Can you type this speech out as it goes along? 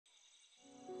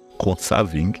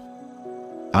conserving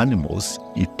animals,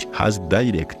 it has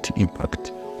direct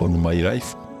impact on my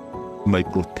life. By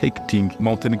protecting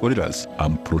mountain gorillas,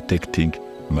 I'm protecting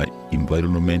my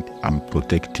environment, I'm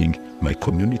protecting my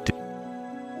community.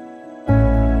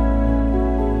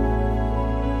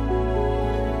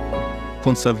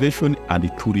 Conservation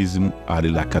and tourism are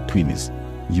like twins.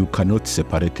 You cannot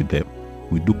separate them.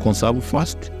 We do conserve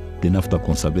first, then after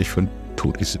conservation,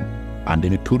 tourism. And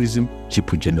then tourism keep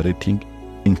generating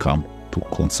income to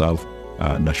conserve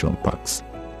national parks.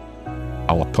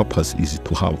 Our purpose is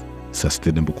to have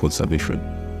sustainable conservation,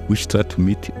 which try to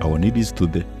meet our needs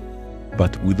today,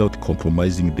 but without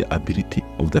compromising the ability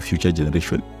of the future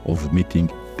generation of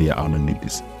meeting their own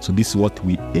needs. So this is what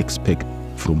we expect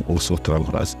from also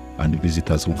travelers and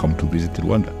visitors who come to visit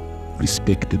Rwanda.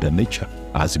 Respect the nature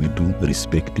as we do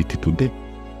respect it today.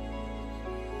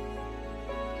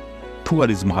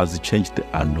 Tourism has changed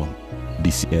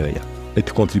this area.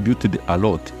 It contributed a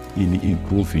lot in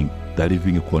improving the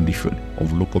living condition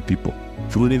of local people.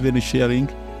 Through revenue sharing,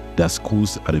 the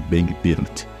schools are being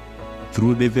built.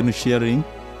 Through revenue sharing,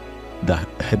 the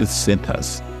health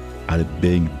centers are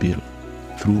being built.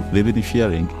 Through revenue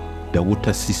sharing, the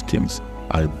water systems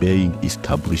are being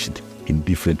established in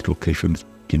different locations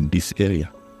in this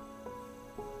area.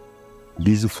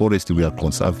 These forests we are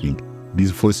conserving,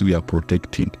 these forests we are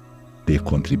protecting, they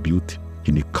contribute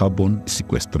in a carbon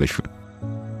sequestration.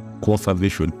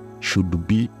 Conservation should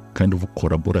be kind of a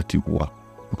collaborative work,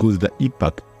 because the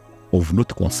impact of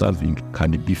not conserving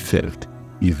can be felt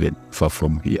even far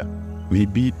from here.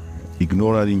 Maybe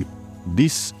ignoring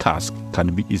this task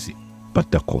can be easy,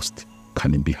 but the cost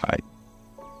can be high.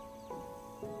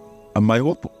 And my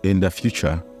hope in the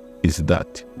future is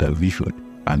that the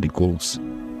vision and the goals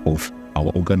of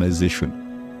our organization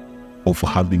of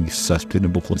having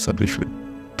sustainable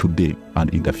conservation today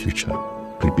and in the future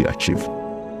will be achieved.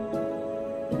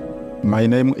 My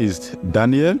name is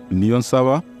Daniel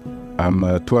Niyonsaba. I'm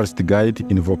a tourist guide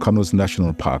in Volcanoes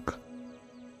National Park.